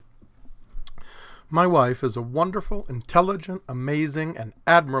My wife is a wonderful, intelligent, amazing, and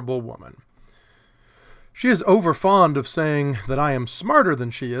admirable woman. She is overfond of saying that I am smarter than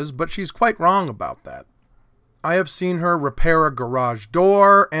she is, but she's quite wrong about that. I have seen her repair a garage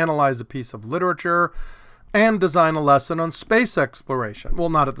door, analyze a piece of literature, and design a lesson on space exploration. Well,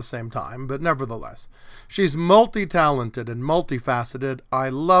 not at the same time, but nevertheless. She's multi-talented and multifaceted. I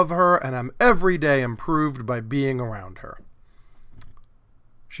love her, and I'm every day improved by being around her.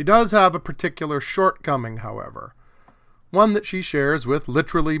 She does have a particular shortcoming, however. One that she shares with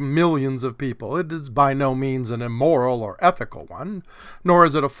literally millions of people. It is by no means an immoral or ethical one, nor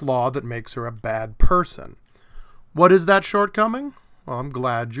is it a flaw that makes her a bad person. What is that shortcoming? Well, I'm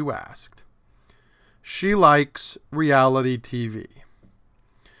glad you asked. She likes reality TV.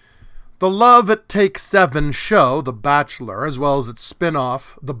 The Love It Takes Seven show, The Bachelor, as well as its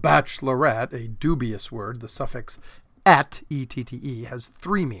spin-off, The Bachelorette, a dubious word, the suffix et, E-T-T-E, has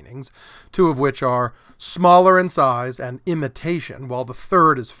three meanings, two of which are smaller in size and imitation, while the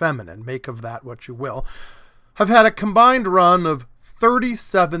third is feminine, make of that what you will, have had a combined run of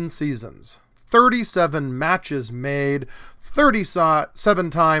 37 seasons, 37 matches made, 37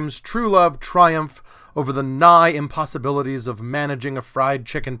 times true love triumph over the nigh impossibilities of managing a fried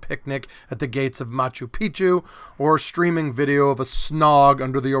chicken picnic at the gates of Machu Picchu, or streaming video of a snog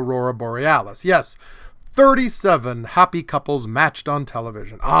under the Aurora Borealis. Yes, 37 happy couples matched on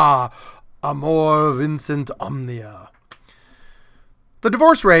television. Ah, amor vincit omnia. The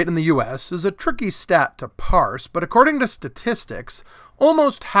divorce rate in the U.S. is a tricky stat to parse, but according to statistics,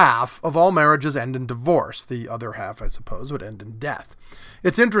 almost half of all marriages end in divorce. The other half, I suppose, would end in death.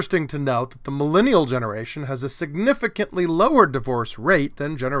 It's interesting to note that the millennial generation has a significantly lower divorce rate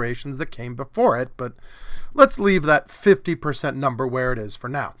than generations that came before it, but let's leave that 50% number where it is for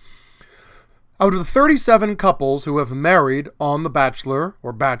now. Out of the 37 couples who have married on The Bachelor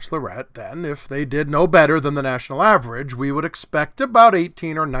or Bachelorette, then, if they did no better than the national average, we would expect about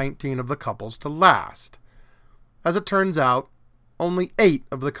 18 or 19 of the couples to last. As it turns out, only 8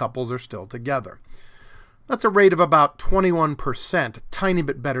 of the couples are still together. That's a rate of about 21%, a tiny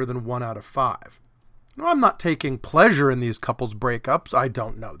bit better than 1 out of 5. Now, I'm not taking pleasure in these couples' breakups. I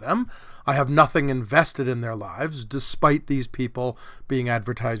don't know them. I have nothing invested in their lives, despite these people being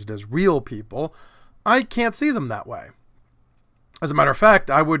advertised as real people. I can't see them that way. As a matter of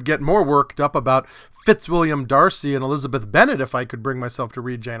fact, I would get more worked up about Fitzwilliam Darcy and Elizabeth Bennet if I could bring myself to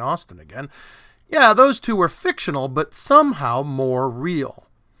read Jane Austen again. Yeah, those two were fictional, but somehow more real.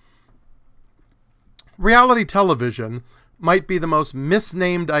 Reality television might be the most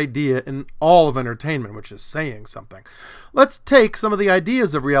misnamed idea in all of entertainment, which is saying something. Let's take some of the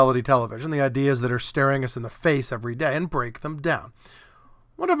ideas of reality television, the ideas that are staring us in the face every day, and break them down.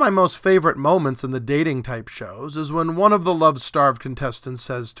 One of my most favorite moments in the dating type shows is when one of the love-starved contestants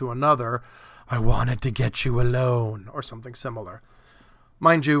says to another, "I wanted to get you alone," or something similar.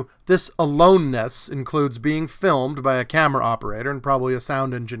 Mind you, this aloneness includes being filmed by a camera operator and probably a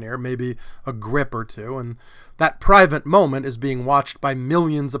sound engineer, maybe a grip or two, and that private moment is being watched by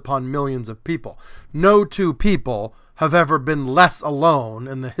millions upon millions of people. No two people have ever been less alone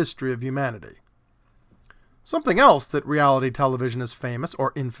in the history of humanity. Something else that reality television is famous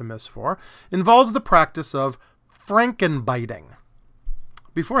or infamous for involves the practice of frankenbiting.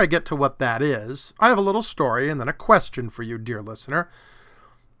 Before I get to what that is, I have a little story and then a question for you, dear listener.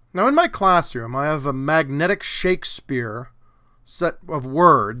 Now, in my classroom, I have a magnetic Shakespeare set of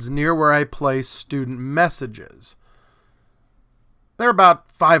words near where I place student messages. There are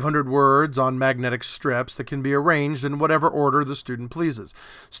about 500 words on magnetic strips that can be arranged in whatever order the student pleases.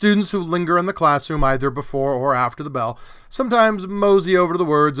 Students who linger in the classroom either before or after the bell sometimes mosey over to the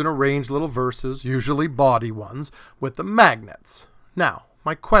words and arrange little verses, usually bawdy ones, with the magnets. Now,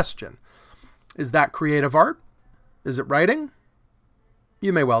 my question, is that creative art? Is it writing?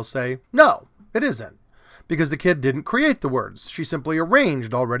 You may well say, no, it isn't, because the kid didn't create the words. She simply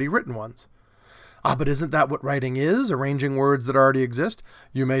arranged already written ones. Ah, but isn't that what writing is, arranging words that already exist?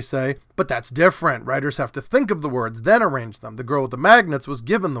 You may say, but that's different. Writers have to think of the words, then arrange them. The girl with the magnets was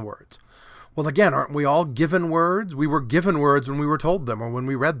given the words. Well, again, aren't we all given words? We were given words when we were told them or when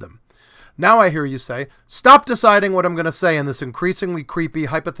we read them. Now I hear you say, stop deciding what I'm going to say in this increasingly creepy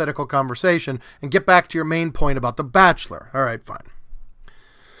hypothetical conversation and get back to your main point about The Bachelor. All right, fine.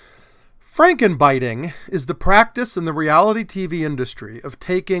 Frankenbiting is the practice in the reality TV industry of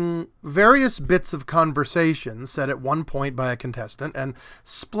taking various bits of conversation said at one point by a contestant and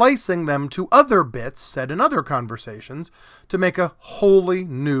splicing them to other bits said in other conversations to make a wholly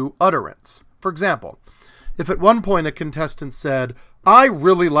new utterance. For example, if at one point a contestant said, "I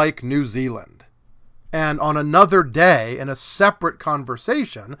really like New Zealand," And on another day, in a separate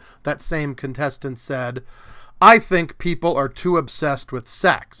conversation, that same contestant said, "I think people are too obsessed with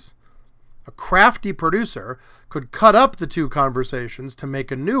sex." A crafty producer could cut up the two conversations to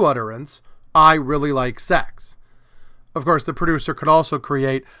make a new utterance, "I really like sex." Of course, the producer could also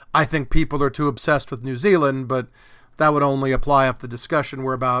create, "I think people are too obsessed with New Zealand," but that would only apply if the discussion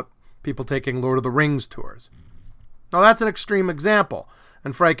were about people taking Lord of the Rings tours. Now, that's an extreme example,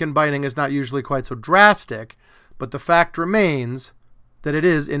 and Frankenbiting is not usually quite so drastic, but the fact remains that it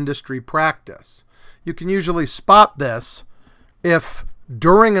is industry practice. You can usually spot this if,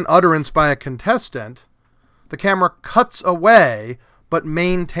 during an utterance by a contestant, the camera cuts away but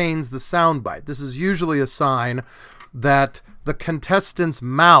maintains the soundbite. This is usually a sign that the contestant's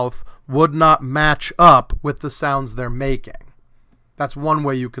mouth would not match up with the sounds they're making. That's one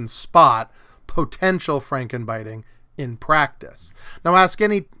way you can spot potential Frankenbiting in practice. Now, ask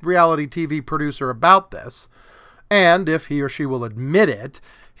any reality TV producer about this, and if he or she will admit it,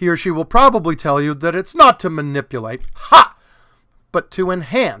 he or she will probably tell you that it's not to manipulate, but to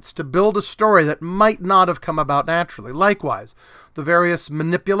enhance, to build a story that might not have come about naturally. Likewise, the various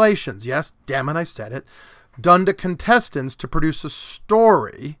manipulations, yes, damn it, I said it, done to contestants to produce a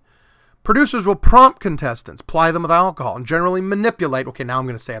story. Producers will prompt contestants, ply them with alcohol, and generally manipulate, okay, now I'm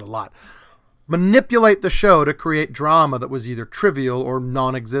going to say it a lot, manipulate the show to create drama that was either trivial or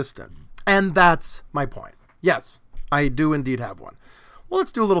non-existent. And that's my point. Yes, I do indeed have one. Well,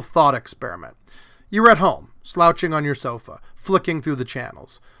 let's do a little thought experiment. You're at home, slouching on your sofa, flicking through the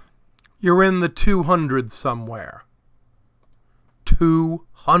channels. You're in the 200s somewhere.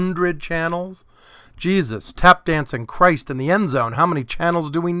 200 channels? Jesus, tap dancing Christ in the end zone. How many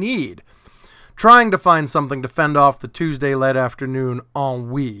channels do we need? Trying to find something to fend off the Tuesday late afternoon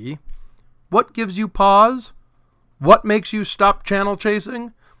ennui. What gives you pause? What makes you stop channel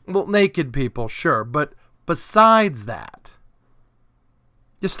chasing? Well, naked people, sure, but besides that,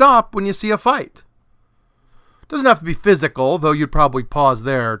 you stop when you see a fight. Doesn't have to be physical, though you'd probably pause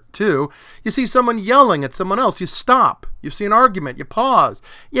there too. You see someone yelling at someone else, you stop. You see an argument, you pause.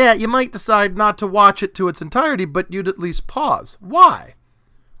 Yeah, you might decide not to watch it to its entirety, but you'd at least pause. Why?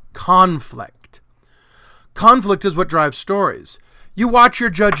 Conflict. Conflict is what drives stories. You watch your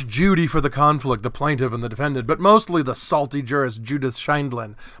Judge Judy for the conflict, the plaintiff and the defendant, but mostly the salty jurist Judith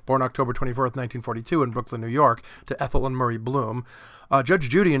Sheindlin, born October 24th, 1942 in Brooklyn, New York, to Ethel and Murray Bloom. Judge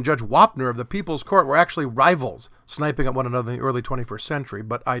Judy and Judge Wapner of the People's Court were actually rivals, sniping at one another in the early 21st century,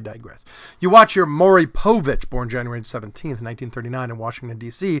 but I digress. You watch your Maury Povich, born January 17th, 1939 in Washington,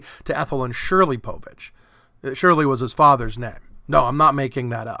 D.C., to Ethel and Shirley Povich. Shirley was his father's name. No, I'm not making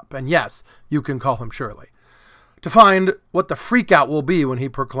that up. And yes, you can call him Shirley. To find what the freakout will be when he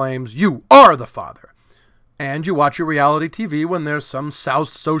proclaims, "You are the father." And you watch your reality TV when there's some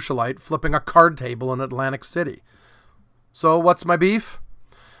South socialite flipping a card table in Atlantic City. So what's my beef?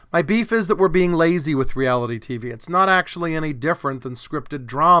 My beef is that we're being lazy with reality TV. It's not actually any different than scripted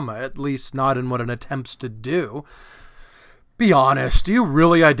drama, at least not in what it attempts to do. Be honest, do you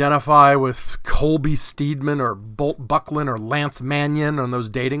really identify with Colby Steedman or Bolt Buckland or Lance Mannion on those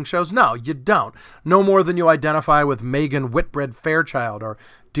dating shows? No, you don't. No more than you identify with Megan Whitbread Fairchild or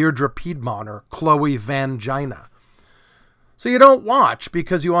Deirdre Piedmont or Chloe Vangina. So you don't watch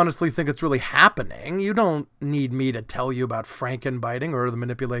because you honestly think it's really happening. You don't need me to tell you about Frankenbiting or the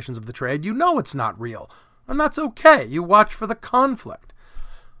manipulations of the trade. You know it's not real, and that's okay. You watch for the conflict.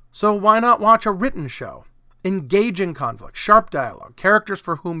 So why not watch a written show? Engaging conflict, sharp dialogue, characters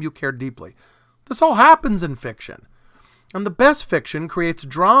for whom you care deeply. This all happens in fiction. And the best fiction creates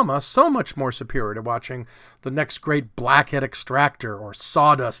drama so much more superior to watching The Next Great Blackhead Extractor or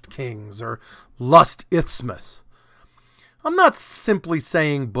Sawdust Kings or Lust Isthmus. I'm not simply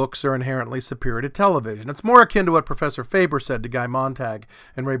saying books are inherently superior to television. It's more akin to what Professor Faber said to Guy Montag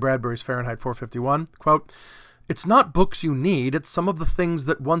in Ray Bradbury's Fahrenheit 451. Quote, "It's not books you need, it's some of the things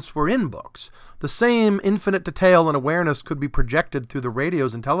that once were in books. The same infinite detail and awareness could be projected through the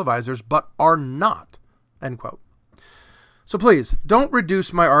radios and televisors, but are not." End quote. So please, don't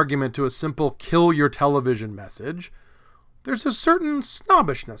reduce my argument to a simple kill your television message. There's a certain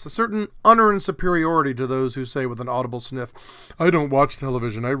snobbishness, a certain unearned superiority to those who say with an audible sniff, "I don't watch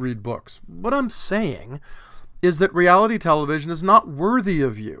television, I read books." What I'm saying is that reality television is not worthy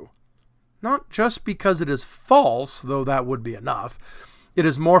of you. Not just because it is false, though that would be enough. It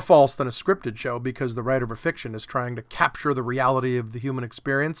is more false than a scripted show because the writer of a fiction is trying to capture the reality of the human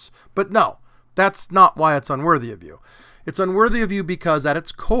experience. But no, that's not why it's unworthy of you. It's unworthy of you because at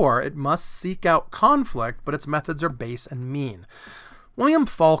its core, it must seek out conflict, but its methods are base and mean. William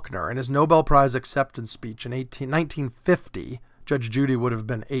Faulkner, in his Nobel Prize acceptance speech in 1950, Judge Judy would have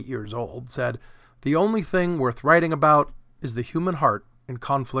been 8 years old, said, The only thing worth writing about is the human heart in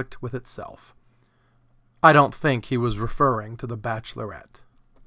conflict with itself. I don't think he was referring to The Bachelorette.